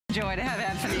Joy to have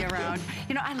Anthony around.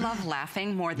 You know, I love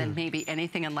laughing more than maybe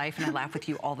anything in life, and I laugh with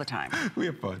you all the time. We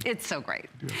have fun. It's so great.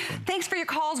 Thanks for your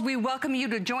calls. We welcome you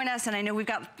to join us, and I know we've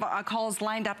got calls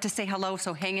lined up to say hello,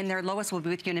 so hang in there. Lois will be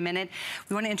with you in a minute.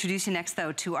 We want to introduce you next,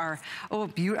 though, to our,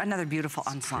 another beautiful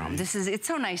ensemble. It's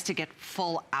so nice to get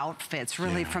full outfits,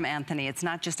 really, from Anthony. It's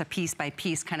not just a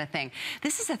piece-by-piece kind of thing.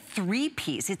 This is a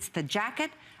three-piece. It's the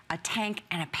jacket, a tank,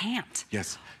 and a pant.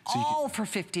 Yes. So all for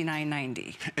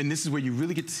 $59.90. And this is where you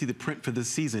really get to see the print for this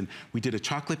season. We did a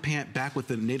chocolate pant back with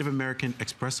the Native American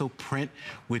espresso print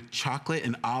with chocolate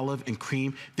and olive and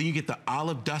cream. Then you get the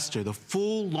olive duster, the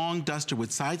full long duster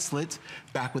with side slits,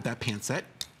 back with that pant set.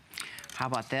 How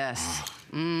about this?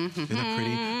 Isn't that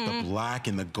pretty? The black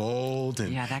and the gold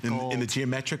and, and the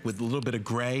geometric with a little bit of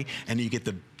gray. And you get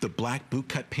the black boot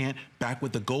cut pant back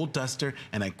with the gold duster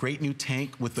and a great new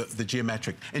tank with the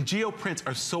geometric. And geo prints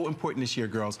are so important this year,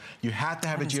 girls. You have to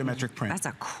have a geometric print. That's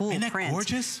a cool print. Isn't that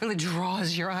gorgeous? Really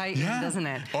draws your eye in, doesn't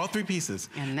it? All three pieces.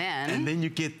 And then you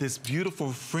get this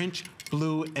beautiful French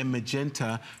blue and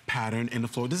magenta pattern in the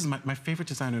floor. This is my favorite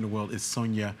designer in the world is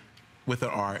Sonia with an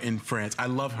R in France. I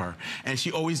love her. And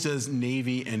she always does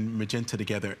navy and magenta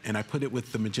together. And I put it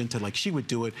with the magenta like she would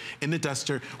do it in the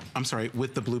duster, I'm sorry,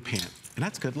 with the blue pant. And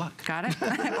that's good luck. Got it?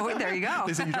 Oh, there you go.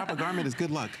 They said you drop a garment is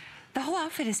good luck. The whole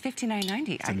outfit is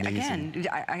 $59.90. Again,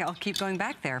 I'll keep going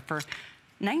back there. For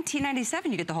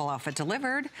 $19.97, you get the whole outfit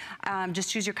delivered.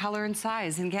 Just choose your color and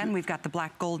size. And again, we've got the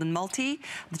black golden multi,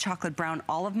 the chocolate brown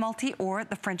olive multi, or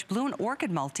the French blue and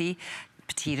orchid multi.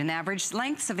 Petite and average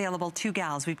lengths available, 2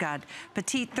 gals. We've got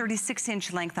petite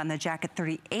 36-inch length on the jacket,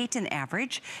 38 in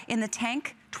average. In the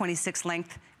tank, 26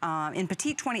 length. In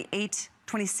petite,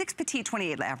 26 petite,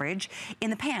 28 average. In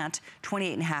the pant,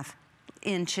 28.5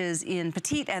 inches in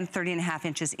petite and 30.5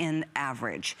 inches in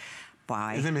average.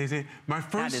 Why? Isn't it amazing? My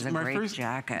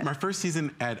first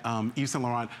season at Yves Saint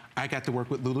Laurent, I got to work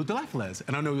with Lulu de la Falaise.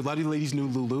 And I know a lot of you ladies knew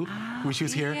Lulu when she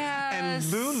was here. And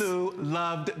Lulu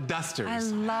loved dusters. I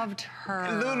loved her.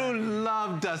 Lulu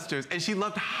loved dusters. And she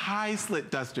loved high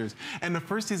slit dusters. And the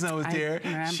first season I was there,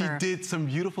 she did some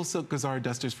beautiful silk gazar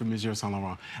dusters for Monsieur Saint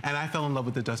Laurent. And I fell in love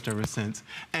with the duster ever since.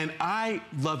 And I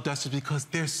love dusters because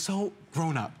they're so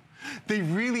grown up. They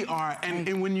really are,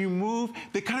 and when you move,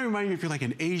 they kind of remind you if you're like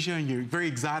in Asia and you're very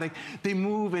exotic, they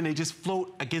move and they just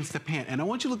float against the pant. And I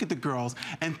want you to look at the girls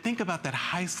and think about that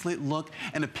high slit look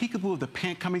and the peekaboo of the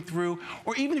pant coming through,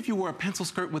 or even if you wore a pencil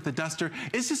skirt with the duster,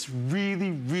 it's just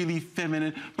really, really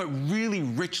feminine, but really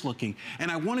rich looking. And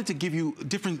I wanted to give you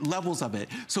different levels of it.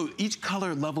 So each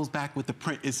color levels back with the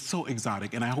print is so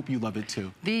exotic, and I hope you love it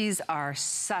too. These are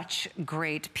such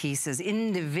great pieces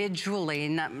individually,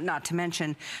 not to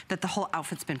mention that the whole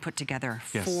outfit's been put together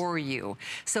for you.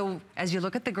 So as you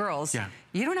look at the girls,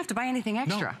 you don't have to buy anything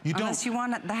extra unless you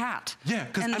want the hat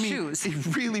and the shoes.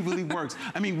 It really, really works.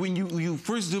 I mean, when you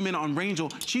first zoom in on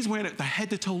Rangel, she's wearing the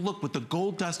head-to-toe look with the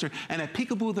gold duster and that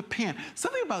peekaboo of the pant.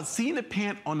 Something about seeing the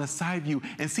pant on the side view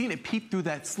and seeing it peek through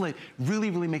that slit really,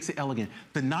 really makes it elegant.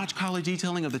 The notch collar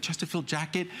detailing of the Chesterfield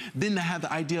jacket, then to have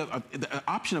the idea of the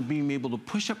option of being able to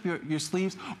push up your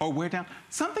sleeves or wear down.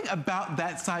 Something about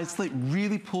that side slit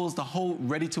really pulls the whole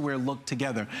ready-to-wear look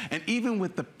together. And even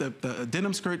with the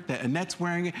denim skirt that Annette's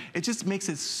wearing, it just makes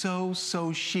it so,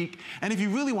 so chic. And if you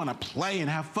really want to play and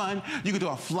have fun, you could do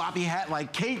a floppy hat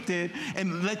like Kate did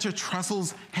and let your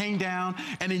trussels hang down.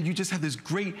 And then you just have this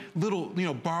great little,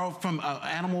 borrowed from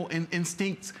Animal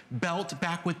Instinct's belt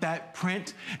back with that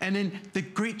print. And then the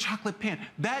great chocolate pant.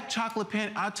 That chocolate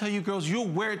pant, I'll tell you girls, you'll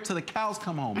wear it till the cows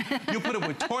come home. You'll put it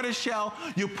with tortoiseshell,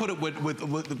 you'll put it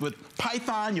with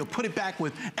python, you'll put it back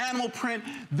with animal print.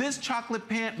 This chocolate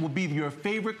pant will be your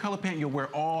favorite color pant you'll wear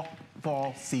all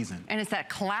fall season. And it's that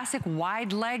classic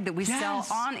wide leg that we sell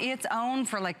on its own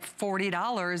for like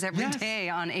 $40 every day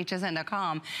on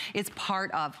hsn.com. It's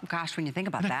part of, gosh, when you think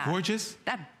about that. Gorgeous?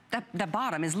 The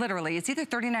bottom is literally, it's either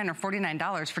 $39 or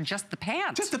 $49 for just the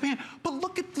pant. Just the pant. But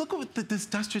look at what this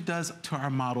duster does to our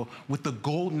model with the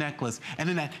gold necklace and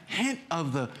then that hint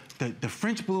of the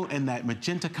French blue and that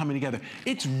magenta coming together.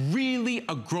 It's really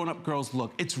a grown-up girl's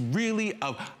look. It's really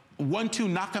a 1-2,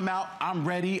 knock them out, I'm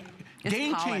ready.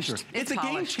 Game changer. It's a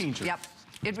game changer.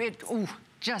 Yep. Ooh.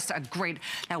 Just a great,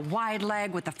 that wide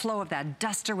leg with the flow of that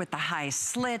duster with the high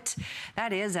slit.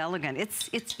 That is elegant.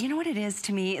 It's you know what it is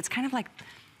to me? It's kind of like,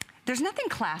 There's nothing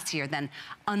classier than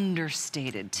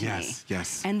understated to me. Yes,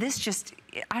 yes. And this just,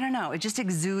 I don't know, it just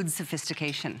exudes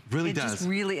sophistication. Really it does. Just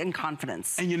really, and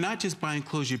confidence. And you're not just buying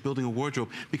clothes, you're building a wardrobe.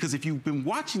 Because if you've been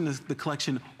watching the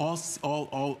collection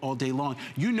all day long,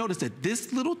 you notice that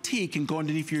this little tee can go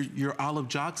underneath your olive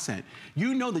jog set.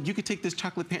 You know that you could take this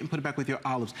chocolate pant and put it back with your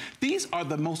olives. These are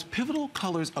the most pivotal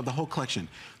colors of the whole collection.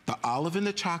 The olive and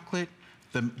the chocolate,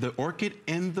 the orchid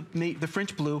and the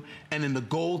French blue, and then the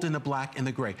gold and the black and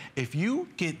the gray. If you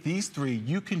get these three,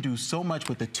 you can do so much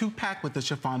with the 2-pack, with the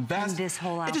chiffon vest. And this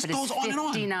whole outfit it just goes on and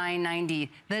on. $59.90.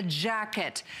 The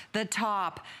jacket, the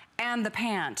top, and the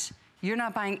pant. You're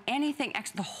not buying anything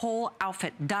extra. The whole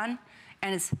outfit done,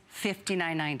 and it's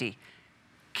 $59.90.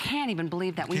 Can't even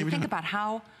believe that when you think about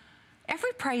how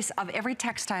every price of every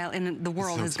textile in the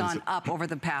world has gone up over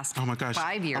the past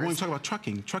 5 years. I want to talk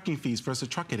about trucking fees for us to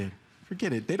truck it in.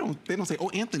 Forget it. They don't say, oh,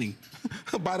 Anthony,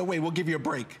 by the way, we'll give you a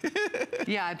break.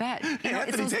 Yeah, I bet. You know,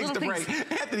 Anthony takes the break.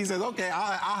 Anthony says, okay,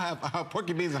 I'll have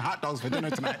porky beans and hot dogs for dinner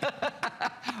tonight.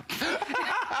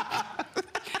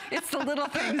 It's the little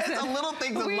things. It's the little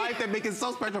things in life that make it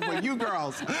so special for you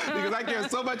girls. Because I care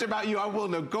so much about you, I'm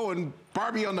willing to go and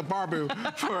Barbie on the barbecue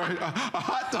for a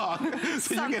hot dog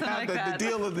so you can have the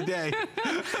deal of the day.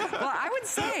 Well, I would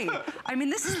say, I mean,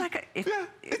 this is like a... Yeah,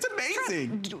 it's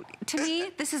amazing. To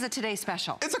me, this is a Today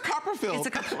special. It's a Copperfield.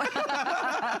 It's a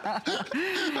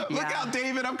Look out,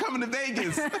 David, I'm coming to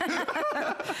Vegas.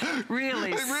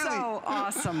 Really, so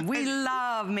awesome. We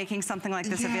love making something like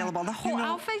this available. The whole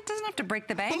outfit doesn't have to break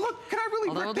the bank. But look, can I really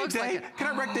wreck the day? Can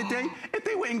I wreck the day? If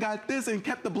they went and got this and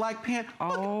kept the black pant,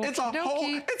 look, it's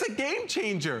a game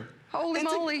changer. Holy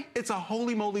moly. It's a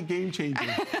holy moly game changer.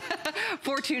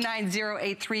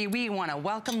 429083. We want to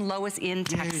welcome Lois in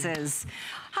Texas.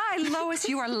 Hi, Lois.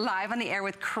 You are live on the air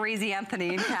with Crazy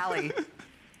Anthony and Callie.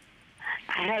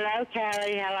 Hello,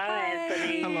 Callie. Hello,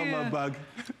 Anthony. Hello, love bug.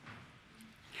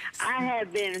 I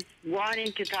have been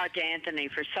wanting to talk to Anthony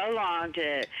for so long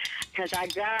because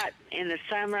in the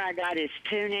summer, I got his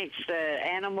tunics, the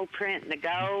animal print and the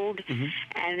gold.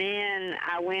 And then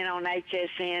I went on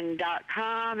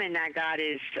HSN.com and I got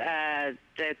his,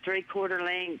 the 3/4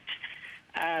 length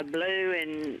blue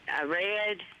and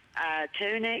red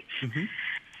tunics.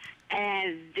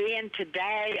 And then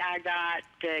today I got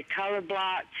the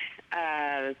colorblocked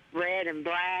red and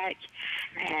black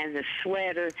and the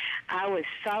sweater. I was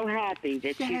so happy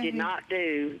that you did not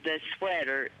do the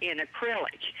sweater in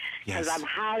acrylic because I'm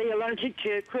highly allergic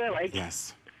to acrylic.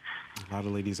 Yes, a lot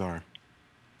of ladies are.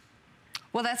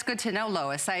 Well, that's good to know,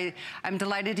 Lois. I'm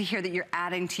delighted to hear that you're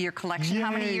adding to your collection.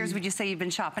 How many years would you say you've been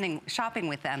shopping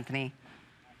with Anthony?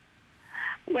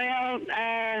 Well,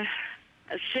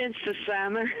 since the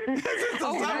summer.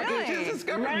 Oh, really?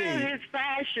 Learning his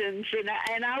fashions,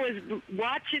 and I was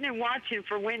watching and watching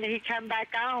for when he come back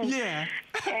on. Yeah.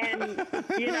 And,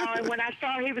 you know, and when I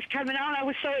saw he was coming on, I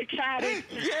was so excited.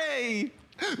 Yay!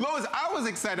 Lois, I was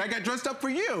excited. I got dressed up for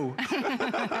you.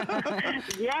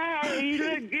 Yeah, you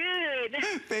look good.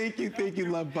 Thank you,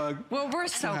 love bug. Well, we're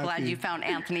so glad you found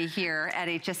Anthony here at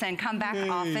HSN. Come back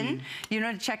often. You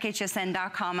know to check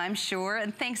hsn.com, I'm sure.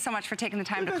 And thanks so much for taking the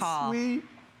time to call. Sweet.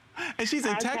 And she's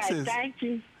in Texas. Thank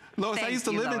you. Lois, I used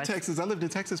to live in Texas. I lived in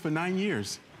Texas for 9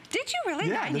 years. Did you really?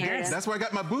 Yeah, 9 years? That's where I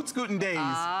got my boot scooting days. Oh,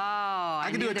 I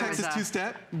can do a Texas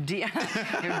two-step. Your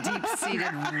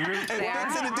deep-seated root there. It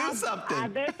wants to do something. I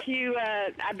bet you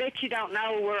don't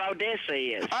know where Odessa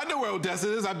is. I know where Odessa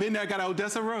is. I've been there. I got an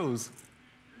Odessa rose.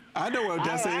 I know where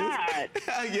Odessa is.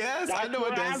 Yes, I know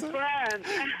Odessa. I'm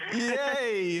from.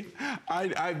 Yay!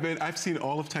 I've seen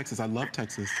all of Texas. I love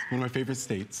Texas. One of my favorite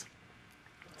states.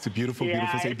 It's a beautiful,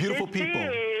 beautiful state. Beautiful people.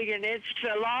 Big, and it's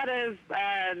a lot of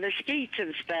mesquites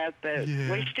and stuff, but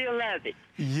we still love it.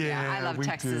 Yeah, I love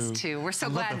Texas too. We're so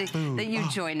glad that you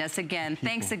joined us again.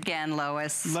 Thanks again,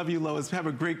 Lois. Love you, Lois. Have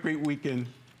a great, great weekend.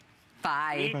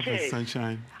 Bye. You too.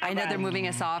 Sunshine. I know they're moving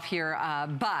us off here,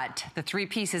 but the 3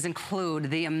 pieces include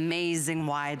the amazing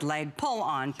wide leg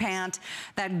pull-on pant,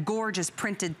 that gorgeous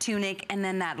printed tunic, and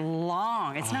then that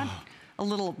long, it's not a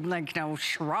little, like, you know,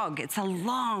 shrug. It's a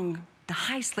long,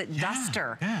 high slit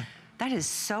duster. Yeah. That is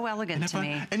so elegant to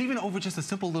me. And even over just a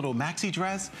simple little maxi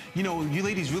dress, you know, you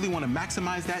ladies really want to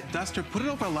maximize that duster, put it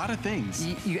over a lot of things.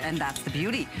 And that's the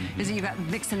beauty, is that you've got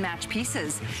mix and match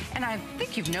pieces. And I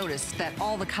think you've noticed that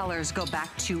all the colors go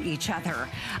back to each other.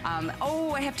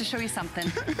 Oh, I have to show you something.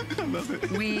 I love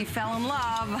it. We fell in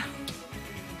love.